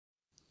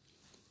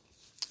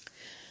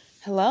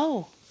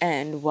Hello,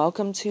 and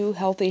welcome to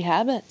Healthy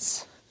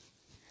Habits.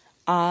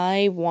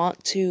 I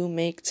want to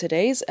make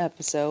today's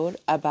episode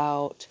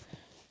about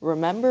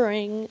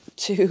remembering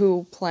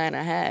to plan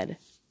ahead,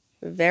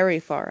 very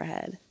far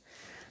ahead.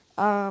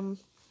 And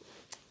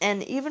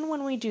even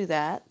when we do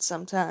that,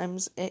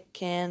 sometimes it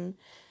can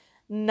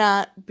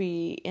not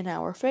be in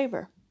our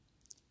favor.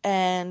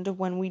 And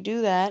when we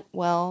do that,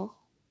 well,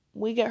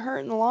 we get hurt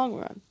in the long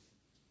run.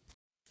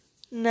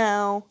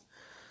 Now,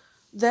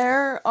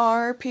 there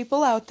are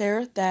people out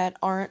there that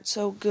aren't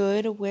so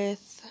good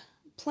with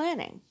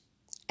planning,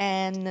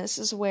 and this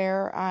is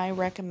where I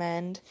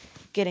recommend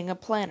getting a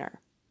planner.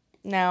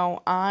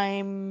 Now,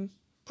 I'm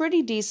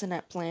pretty decent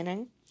at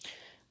planning,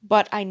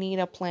 but I need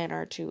a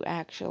planner to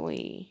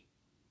actually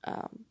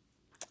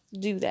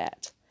do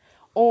that.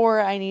 Or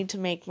I need to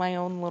make my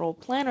own little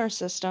planner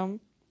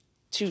system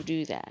to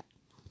do that.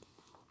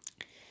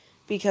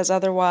 Because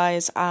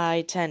otherwise,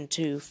 I tend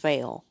to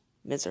fail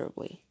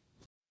miserably.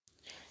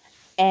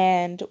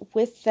 And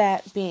with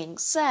that being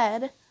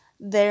said,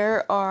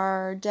 there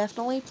are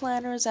definitely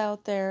planners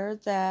out there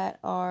that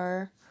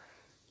are,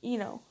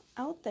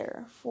 out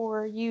there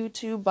for you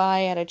to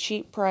buy at a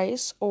cheap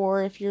price,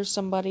 or if you're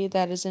somebody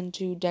that is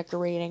into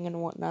decorating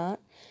and whatnot,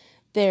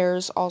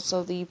 there's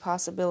also the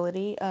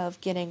possibility of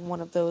getting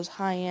one of those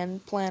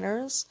high-end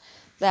planners.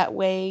 That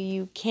way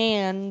you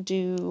can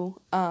do,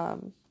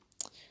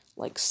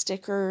 like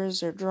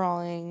stickers or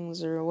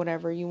drawings or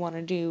whatever you want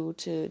to do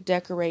to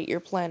decorate your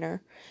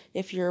planner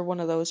if you're one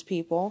of those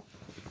people.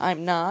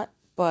 I'm not,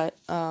 but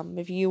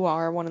if you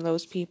are one of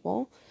those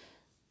people,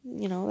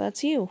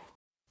 that's you.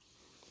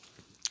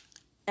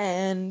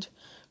 And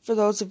for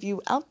those of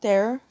you out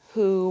there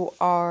who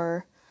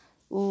are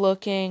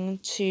looking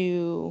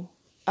to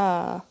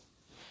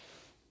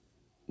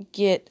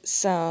get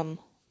some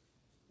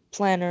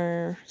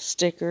planner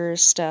sticker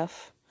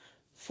stuff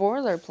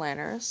for their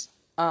planners,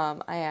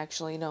 I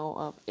actually know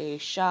of a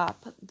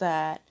shop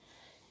that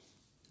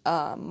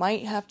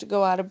might have to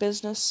go out of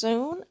business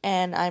soon,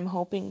 and I'm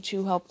hoping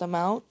to help them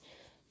out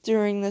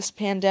during this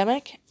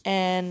pandemic.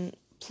 And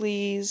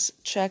please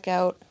check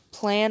out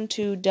Plan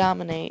to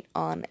Dominate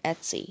on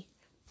Etsy.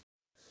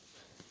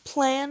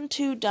 Plan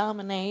to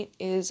Dominate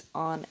is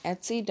on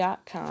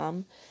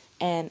Etsy.com,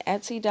 and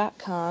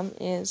Etsy.com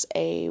is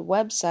a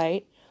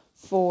website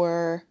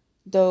for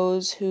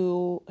those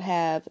who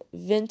have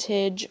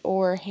vintage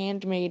or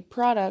handmade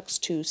products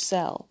to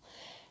sell.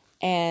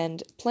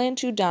 And Plan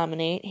to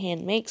Dominate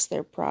hand makes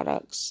their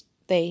products.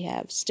 They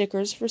have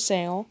stickers for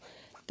sale.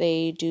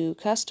 They do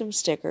custom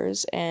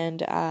stickers,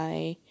 and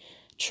I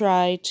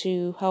try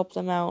to help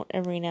them out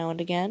every now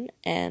and again,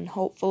 and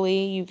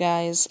hopefully you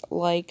guys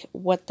like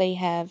what they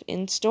have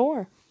in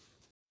store.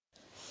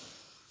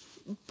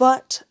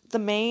 But the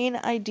main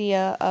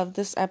idea of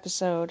this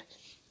episode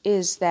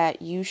is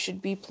that you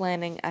should be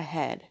planning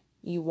ahead.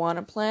 You want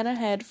to plan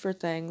ahead for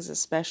things,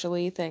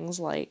 especially things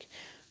like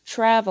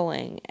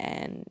traveling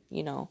and,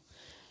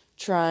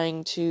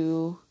 trying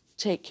to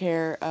take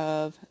care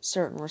of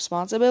certain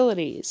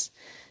responsibilities.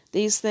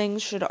 These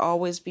things should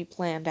always be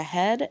planned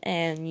ahead,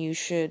 and you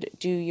should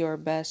do your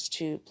best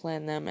to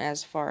plan them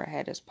as far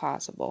ahead as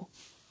possible.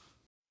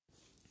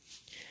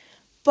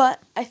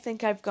 But I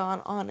think I've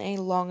gone on a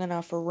long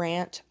enough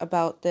rant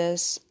about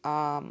this.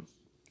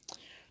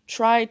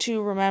 Try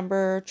to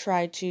remember,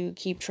 try to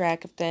keep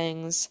track of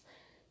things.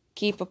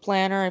 Keep a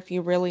planner if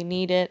you really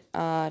need it.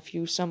 If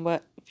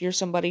you're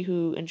somebody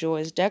who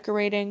enjoys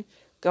decorating,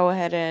 go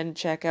ahead and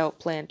check out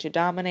Plan to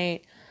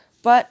Dominate.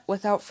 But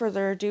without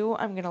further ado,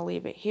 I'm going to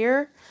leave it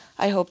here.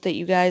 I hope that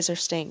you guys are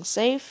staying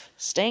safe,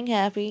 staying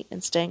happy,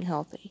 and staying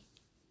healthy.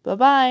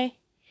 Bye-bye.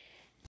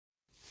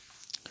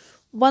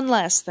 One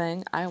last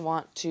thing I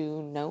want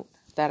to note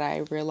that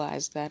I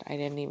realized that I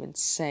didn't even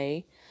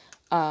say.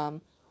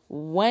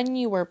 When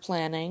you are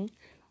planning,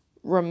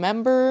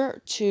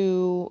 remember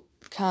to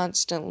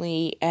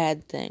constantly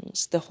add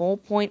things. The whole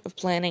point of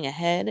planning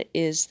ahead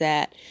is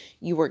that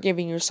you are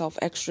giving yourself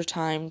extra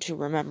time to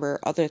remember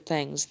other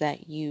things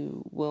that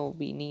you will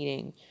be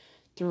needing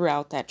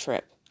throughout that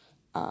trip.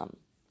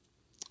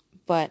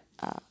 But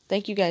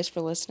thank you guys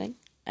for listening.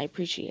 I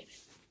appreciate it.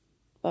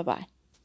 Bye-bye.